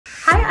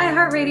Hi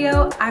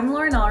iHeartRadio, I'm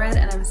Loren Allred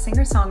and I'm a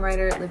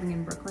singer-songwriter living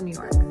in Brooklyn, New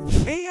York.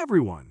 Hey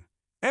everyone!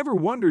 Ever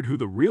wondered who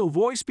the real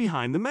voice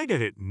behind the mega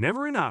hit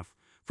Never Enough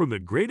from The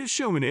Greatest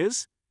Showman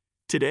is?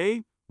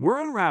 Today, we're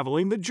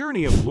unraveling the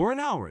journey of Loren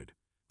Allred,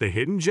 the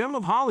hidden gem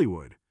of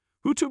Hollywood,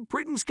 who took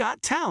Britain's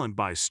Got Talent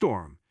by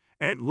storm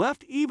and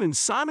left even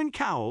Simon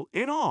Cowell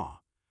in awe.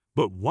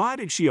 But why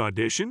did she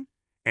audition?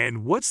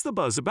 And what's the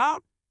buzz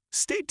about?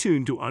 Stay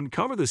tuned to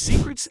uncover the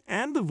secrets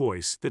and the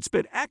voice that's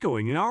been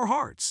echoing in our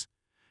hearts.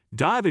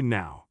 Dive in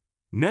now.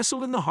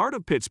 Nestled in the heart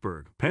of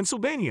Pittsburgh,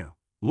 Pennsylvania,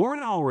 Loren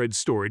Allred's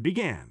story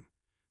began.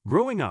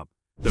 Growing up,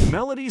 the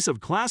melodies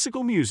of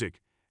classical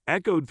music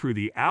echoed through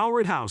the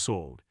Allred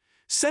household,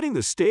 setting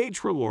the stage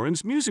for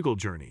Loren's musical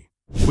journey.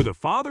 With a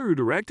father who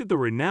directed the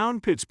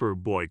renowned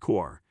Pittsburgh Boy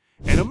Corps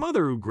and a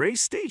mother who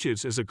graced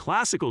stages as a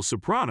classical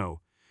soprano,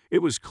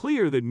 it was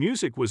clear that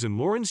music was in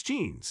Loren's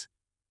genes.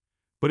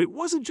 But it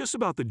wasn't just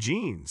about the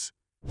genes.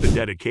 The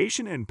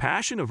dedication and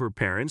passion of her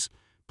parents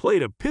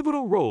played a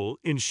pivotal role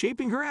in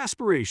shaping her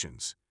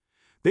aspirations.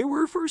 They were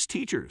her first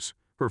teachers,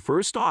 her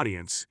first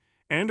audience,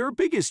 and her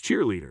biggest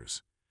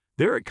cheerleaders.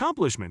 Their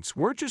accomplishments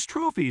weren't just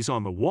trophies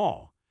on the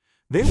wall.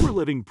 They were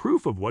living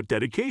proof of what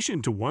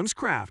dedication to one's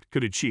craft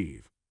could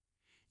achieve.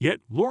 Yet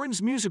Loren's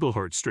musical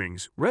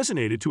heartstrings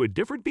resonated to a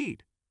different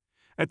beat.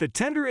 At the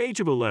tender age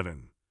of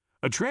 11,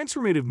 a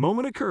transformative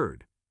moment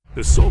occurred.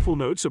 The soulful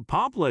notes of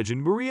pop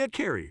legend Mariah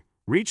Carey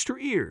reached her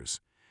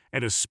ears,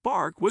 and a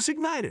spark was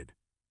ignited.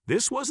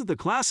 This wasn't the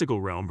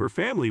classical realm her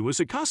family was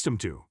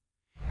accustomed to.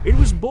 It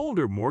was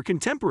bolder, more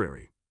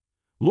contemporary.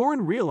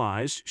 Loren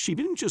realized she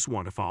didn't just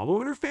want to follow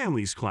in her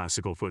family's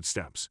classical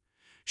footsteps.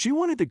 She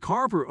wanted to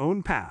carve her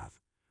own path,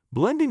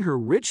 blending her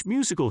rich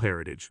musical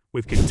heritage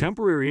with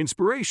contemporary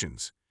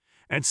inspirations.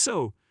 And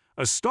so,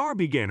 a star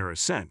began her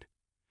ascent.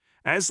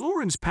 As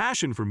Loren's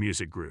passion for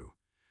music grew,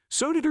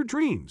 so did her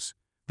dreams.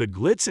 The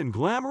glitz and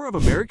glamour of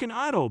American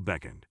Idol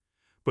beckoned.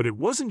 But it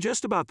wasn't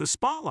just about the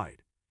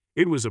spotlight.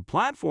 It was a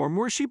platform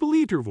where she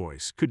believed her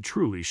voice could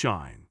truly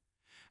shine.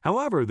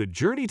 However, the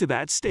journey to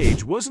that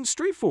stage wasn't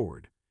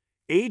straightforward.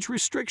 Age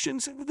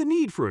restrictions and the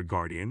need for a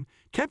guardian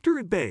kept her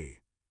at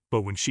bay.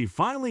 But when she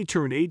finally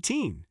turned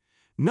 18,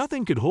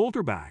 nothing could hold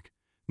her back,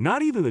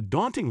 not even the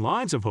daunting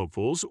lines of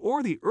hopefuls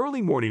or the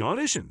early morning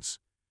auditions.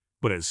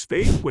 But as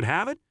fate would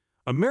have it,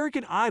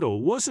 American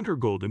Idol wasn't her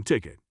golden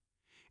ticket.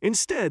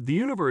 Instead, the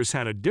universe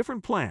had a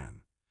different plan.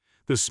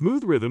 The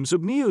smooth rhythms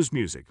of Neo's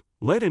music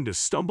led him to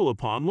stumble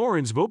upon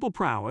Loren's vocal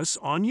prowess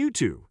on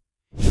YouTube.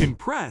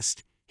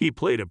 Impressed, he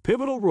played a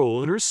pivotal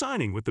role in her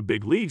signing with the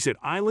big leagues at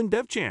Island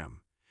Def Jam.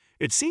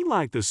 It seemed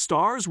like the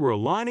stars were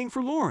aligning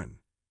for Loren.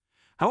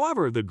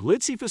 However, the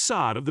glitzy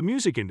facade of the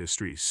music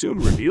industry soon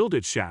revealed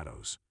its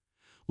shadows.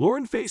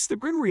 Loren faced the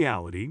grim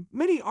reality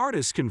many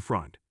artists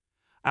confront: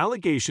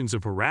 allegations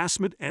of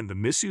harassment and the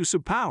misuse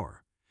of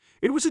power.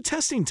 It was a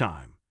testing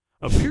time,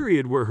 a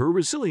period where her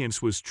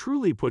resilience was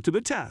truly put to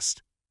the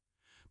test.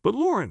 But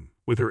Loren,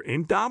 with her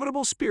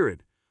indomitable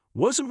spirit,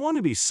 wasn't one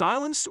to be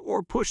silenced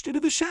or pushed into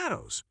the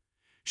shadows.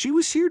 She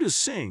was here to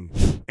sing,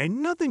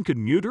 and nothing could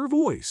mute her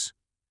voice.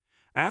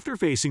 After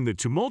facing the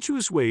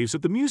tumultuous waves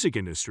of the music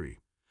industry,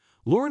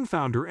 Loren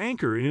found her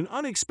anchor in an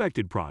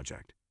unexpected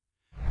project.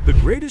 The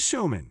Greatest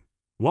Showman.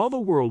 While the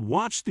world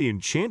watched the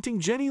enchanting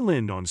Jenny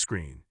Lind on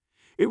screen,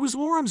 it was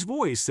Loren's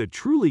voice that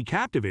truly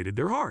captivated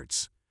their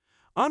hearts.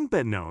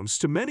 Unbeknownst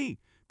to many,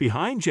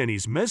 behind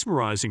Jenny's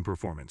mesmerizing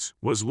performance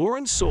was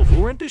Loren's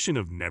soulful rendition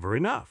of Never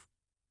Enough.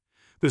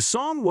 The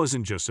song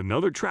wasn't just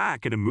another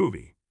track in a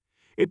movie.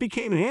 It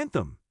became an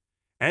anthem.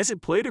 As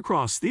it played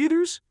across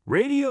theaters,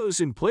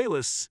 radios, and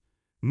playlists,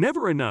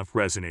 Never Enough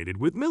resonated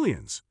with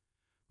millions.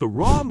 The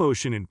raw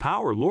emotion and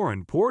power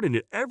Loren poured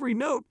into every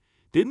note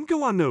didn't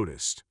go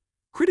unnoticed.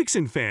 Critics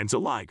and fans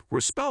alike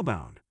were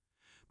spellbound.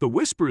 The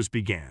whispers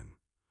began.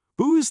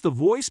 Who is the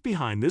voice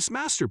behind this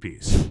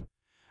masterpiece?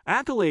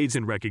 Accolades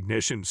and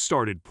recognition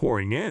started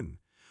pouring in.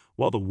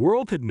 While the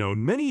world had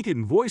known many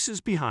hidden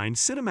voices behind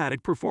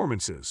cinematic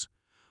performances,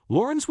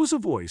 Loren's was a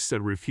voice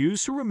that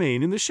refused to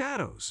remain in the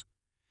shadows.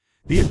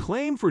 The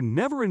acclaim for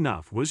Never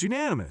Enough was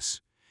unanimous,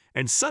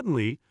 and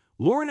suddenly,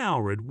 Loren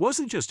Allred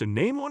wasn't just a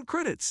name on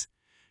credits.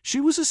 She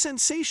was a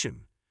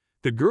sensation.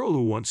 The girl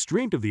who once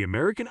dreamed of the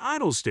American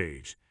Idol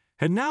stage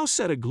had now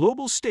set a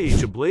global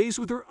stage ablaze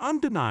with her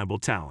undeniable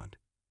talent.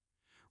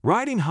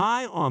 Riding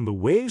high on the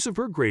waves of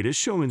her Greatest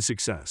Showman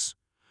success,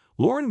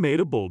 Loren made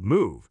a bold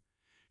move.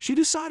 She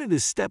decided to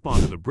step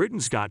onto the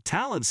Britain's Got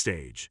Talent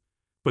stage.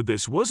 But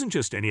this wasn't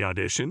just any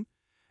audition.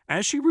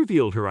 As she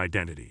revealed her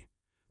identity,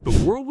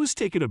 the world was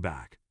taken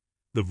aback.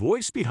 The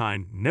voice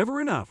behind Never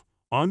Enough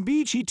on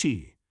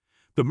BGT.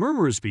 The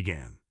murmurs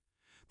began.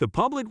 The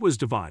public was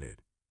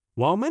divided.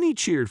 While many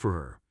cheered for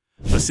her,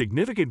 a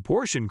significant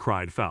portion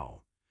cried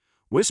foul.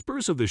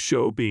 Whispers of the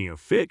show being a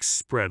fix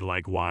spread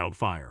like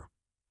wildfire.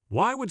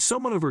 Why would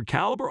someone of her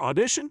caliber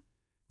audition?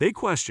 They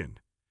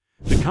questioned.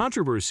 The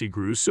controversy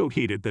grew so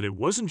heated that it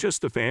wasn't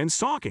just the fans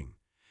talking.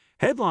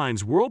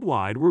 Headlines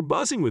worldwide were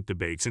buzzing with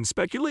debates and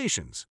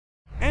speculations.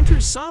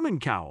 Enter Simon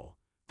Cowell,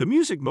 the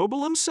music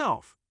mogul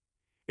himself.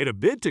 In a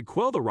bid to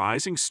quell the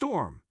rising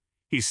storm,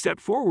 he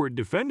stepped forward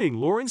defending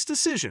Loren's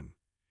decision.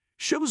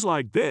 "Shows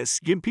like this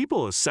give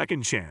people a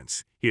second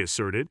chance," he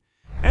asserted,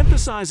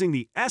 emphasizing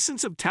the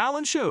essence of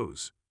talent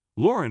shows.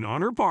 Loren,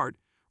 on her part,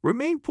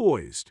 remained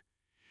poised.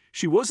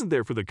 She wasn't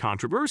there for the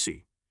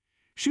controversy.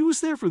 She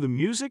was there for the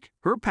music,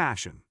 her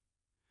passion.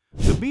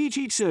 The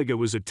BGT saga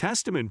was a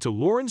testament to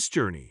Loren's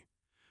journey.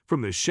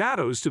 From the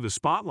shadows to the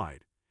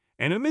spotlight,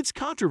 and amidst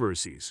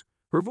controversies,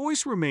 her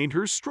voice remained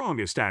her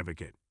strongest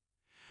advocate.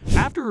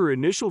 After her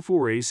initial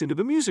forays into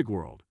the music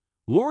world,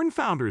 Loren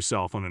found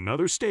herself on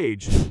another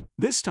stage,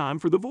 this time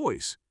for The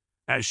Voice.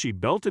 As she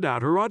belted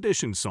out her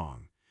audition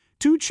song,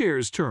 two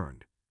chairs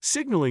turned,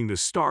 signaling the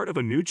start of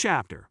a new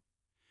chapter.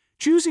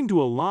 Choosing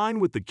to align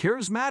with the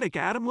charismatic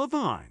Adam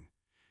Levine,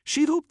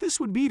 she'd hoped this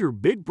would be her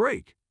big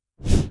break.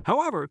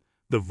 However,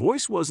 The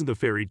Voice wasn't the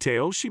fairy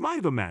tale she might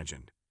have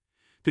imagined.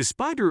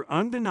 Despite her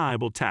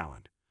undeniable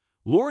talent,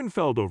 Loren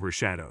felt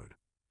overshadowed.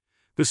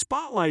 The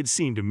spotlight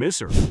seemed to miss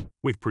her,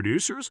 with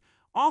producers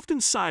often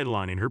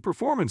sidelining her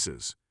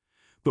performances.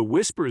 The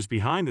whispers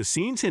behind the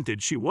scenes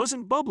hinted she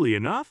wasn't bubbly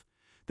enough,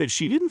 that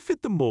she didn't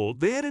fit the mold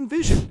they had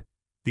envisioned.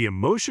 The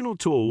emotional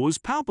toll was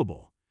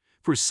palpable.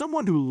 For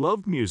someone who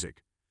loved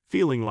music,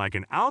 feeling like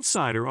an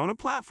outsider on a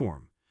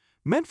platform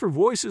meant for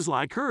voices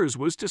like hers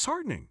was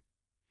disheartening.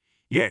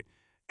 Yet,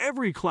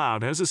 every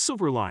cloud has a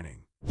silver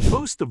lining.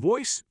 Post The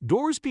Voice,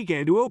 doors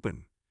began to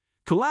open.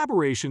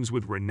 Collaborations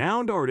with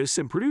renowned artists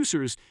and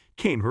producers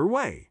came her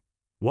way.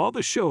 While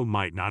the show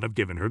might not have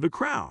given her the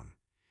crown,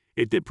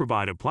 it did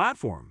provide a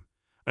platform,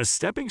 a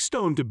stepping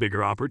stone to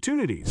bigger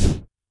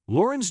opportunities.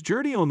 Loren's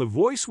journey on The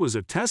Voice was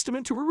a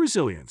testament to her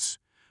resilience,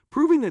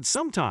 proving that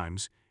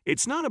sometimes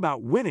it's not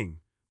about winning,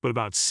 but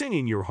about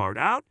singing your heart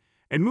out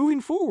and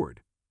moving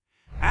forward.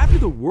 After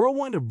the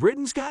whirlwind of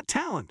Britain's Got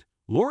Talent,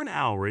 Loren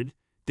Allred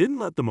didn't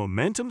let the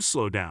momentum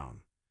slow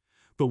down.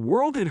 The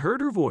world had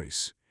heard her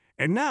voice,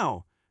 and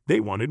now they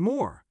wanted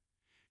more.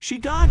 She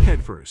dived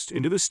headfirst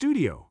into the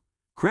studio,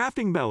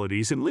 crafting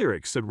melodies and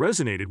lyrics that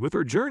resonated with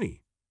her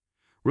journey.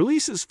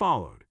 Releases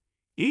followed,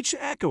 each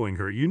echoing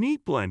her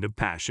unique blend of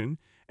passion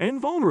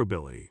and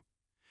vulnerability.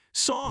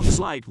 Songs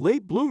like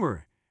Late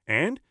Bloomer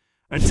and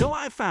Until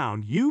I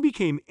Found You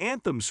became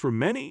anthems for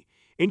many,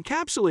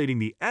 encapsulating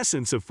the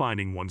essence of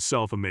finding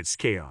oneself amidst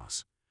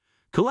chaos.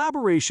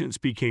 Collaborations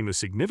became a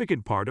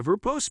significant part of her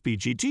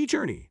post-BGT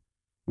journey.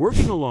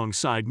 Working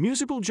alongside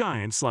musical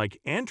giants like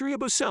Andrea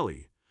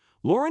Bocelli,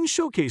 Loren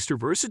showcased her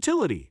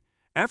versatility,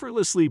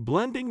 effortlessly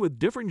blending with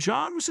different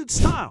genres and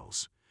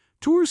styles.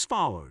 Tours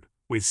followed,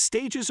 with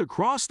stages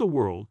across the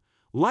world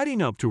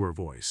lighting up to her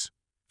voice.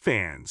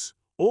 Fans,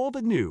 old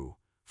and new,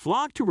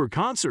 flocked to her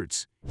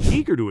concerts,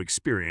 eager to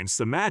experience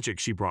the magic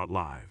she brought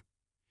live.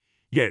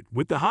 Yet,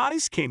 with the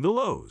highs came the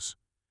lows.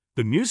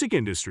 The music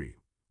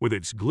industry, with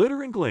its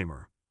glitter and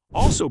glamour,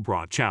 also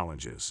brought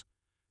challenges.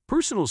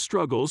 Personal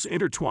struggles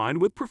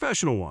intertwined with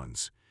professional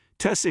ones,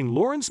 testing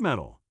Loren's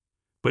mettle.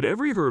 But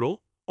every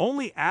hurdle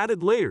only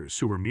added layers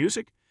to her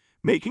music,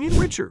 making it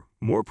richer,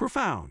 more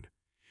profound.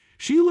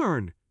 She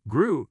learned,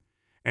 grew,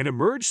 and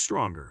emerged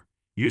stronger,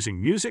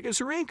 using music as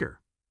her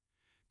anchor.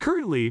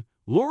 Currently,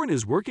 Loren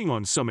is working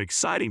on some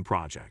exciting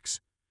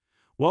projects.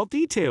 While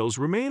details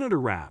remain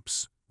under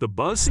wraps, the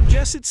buzz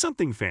suggests it's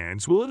something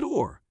fans will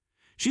adore.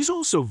 She's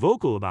also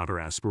vocal about her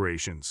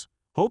aspirations,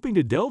 hoping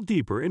to delve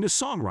deeper into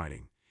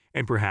songwriting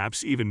and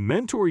perhaps even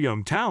mentor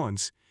young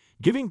talents,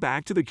 giving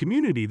back to the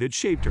community that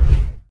shaped her.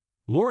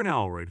 Loren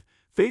Allred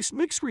faced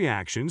mixed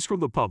reactions from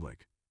the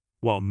public.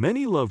 While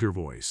many loved her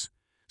voice,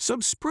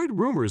 some spread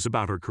rumors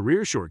about her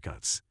career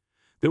shortcuts.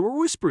 There were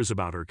whispers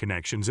about her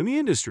connections in the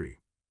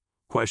industry.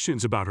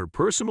 Questions about her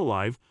personal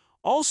life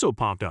also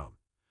popped up.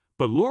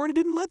 But Loren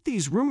didn't let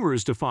these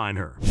rumors define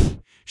her.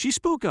 She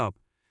spoke up,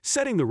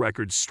 setting the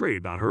record straight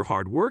about her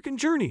hard work and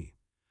journey.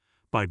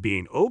 By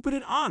being open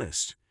and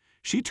honest,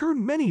 she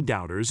turned many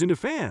doubters into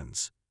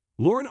fans.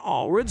 Loren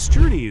Allred's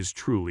journey is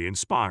truly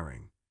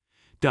inspiring.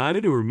 Dive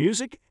into her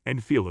music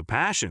and feel the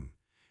passion.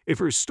 If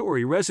her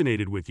story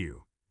resonated with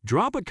you,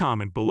 drop a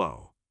comment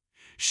below.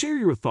 Share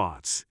your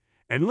thoughts,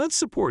 and let's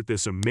support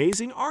this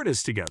amazing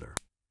artist together.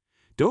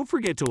 Don't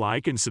forget to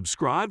like and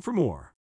subscribe for more.